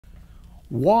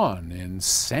Juan in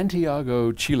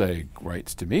Santiago, Chile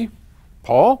writes to me,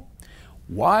 Paul,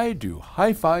 why do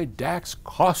hi-fi DACs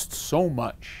cost so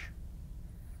much?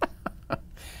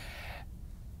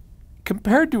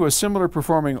 Compared to a similar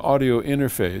performing audio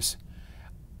interface,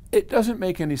 it doesn't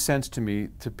make any sense to me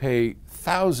to pay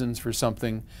thousands for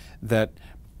something that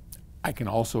I can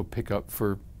also pick up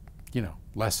for,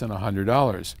 less than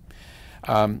 $100.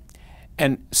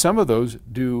 And some of those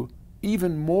do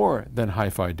even more than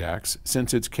hi-fi DACs,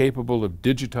 since it's capable of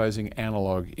digitizing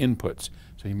analog inputs.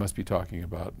 So he must be talking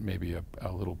about maybe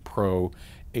a little pro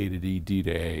A to D, D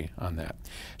to A on that.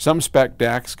 Some spec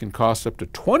DACs can cost up to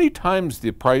 20 times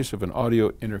the price of an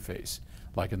audio interface,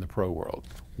 like in the pro world.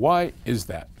 Why is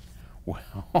that?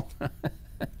 Well,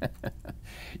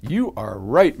 you are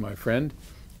right, my friend.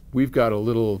 We've got a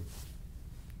little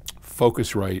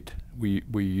Focusrite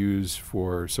we use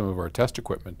for some of our test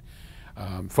equipment.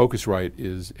 Focusrite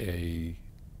is they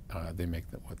make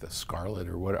the Scarlet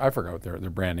or what, I forgot what their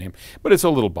brand name, but it's a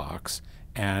little box,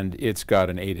 and it's got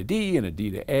an A to D and a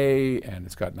D to A, and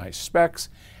it's got nice specs,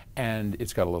 and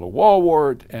it's got a little wall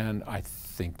wart, and I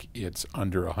think it's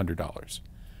under $100.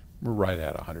 We're right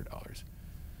at $100.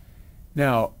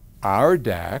 Now, our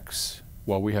DACs,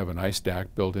 well, we have a nice DAC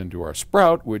built into our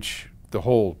Sprout, which the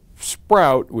whole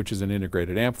Sprout, which is an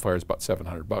integrated amplifier, is about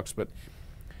 $700, but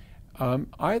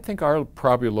I think our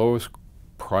probably lowest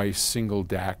price single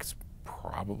DAC's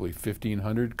probably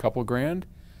 $1,500, couple grand,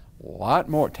 a lot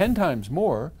more, 10 times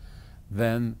more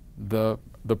than the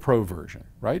Pro version,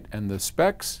 right? And the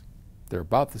specs, they're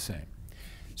about the same.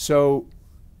 So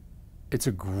it's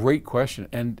a great question,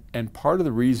 and part of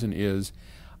the reason is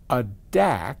a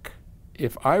DAC,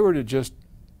 if I were to just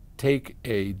take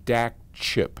a DAC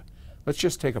chip, let's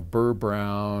just take a Burr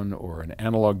Brown or an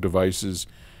Analog Devices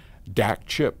DAC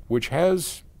chip, which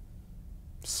has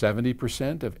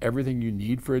 70% of everything you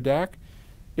need for a DAC.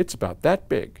 It's about that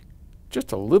big,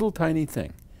 just a little tiny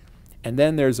thing. And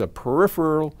then there's a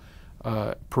periphery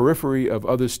of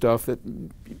other stuff that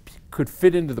could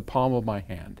fit into the palm of my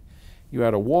hand. You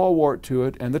add a wall wart to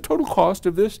it, and the total cost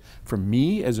of this, for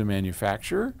me as a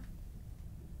manufacturer,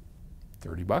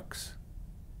 $30,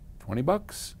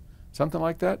 $20, something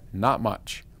like that, not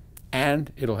much.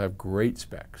 And it'll have great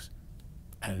specs,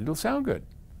 and it'll sound good.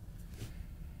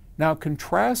 Now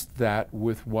contrast that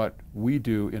with what we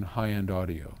do in high-end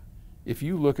audio. If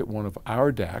you look at one of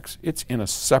our DACs, it's in a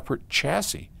separate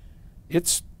chassis.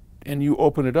 And you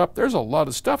open it up, there's a lot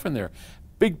of stuff in there.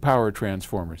 Big power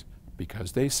transformers,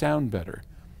 because they sound better.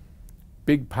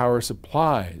 Big power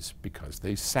supplies, because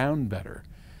they sound better.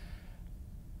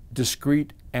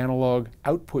 Discrete analog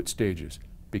output stages,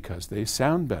 because they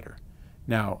sound better.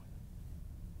 Now,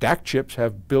 DAC chips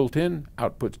have built-in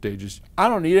output stages. I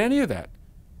don't need any of that.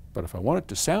 But if I want it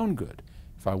to sound good,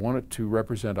 if I want it to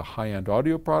represent a high-end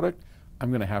audio product, I'm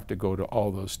going to have to go to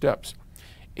all those steps.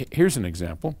 Here's an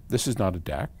example. This is not a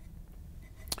DAC.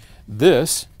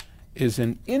 This is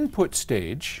an input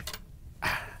stage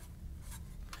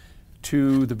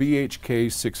to the BHK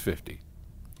 650.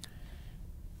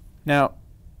 Now,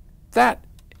 that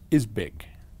is big,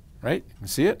 right? You can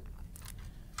see it?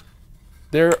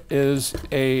 There is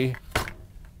a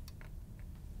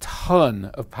ton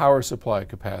of power supply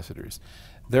capacitors.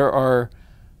 There are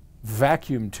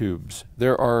vacuum tubes.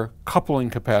 There are coupling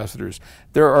capacitors.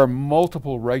 There are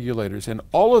multiple regulators. And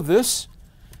all of this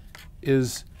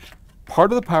is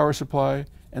part of the power supply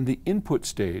and the input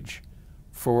stage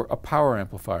for a power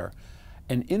amplifier.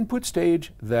 An input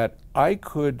stage that I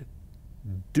could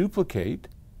duplicate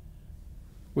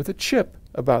with a chip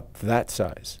about that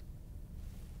size.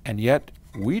 And yet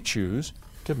we choose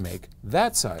to make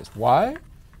that size. Why?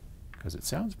 Because it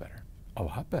sounds better, a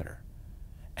lot better.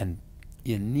 And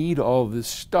you need all this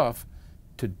stuff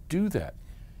to do that.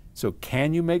 So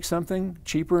can you make something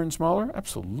cheaper and smaller?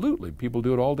 Absolutely. People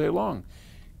do it all day long.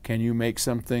 Can you make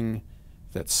something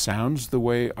that sounds the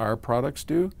way our products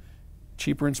do,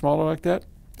 cheaper and smaller like that?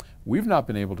 We've not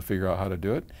been able to figure out how to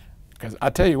do it. Because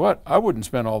I tell you what, I wouldn't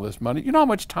spend all this money. You know how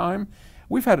much time?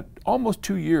 We've had almost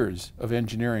 2 years of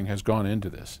engineering has gone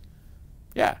into this.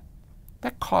 Yeah,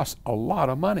 that costs a lot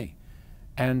of money.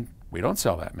 And we don't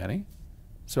sell that many.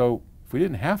 So if we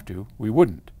didn't have to, we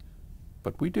wouldn't.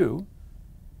 But we do,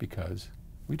 because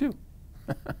we do.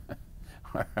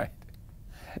 All right.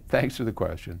 Thanks for the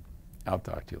question. I'll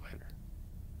talk to you later.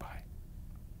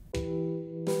 Bye.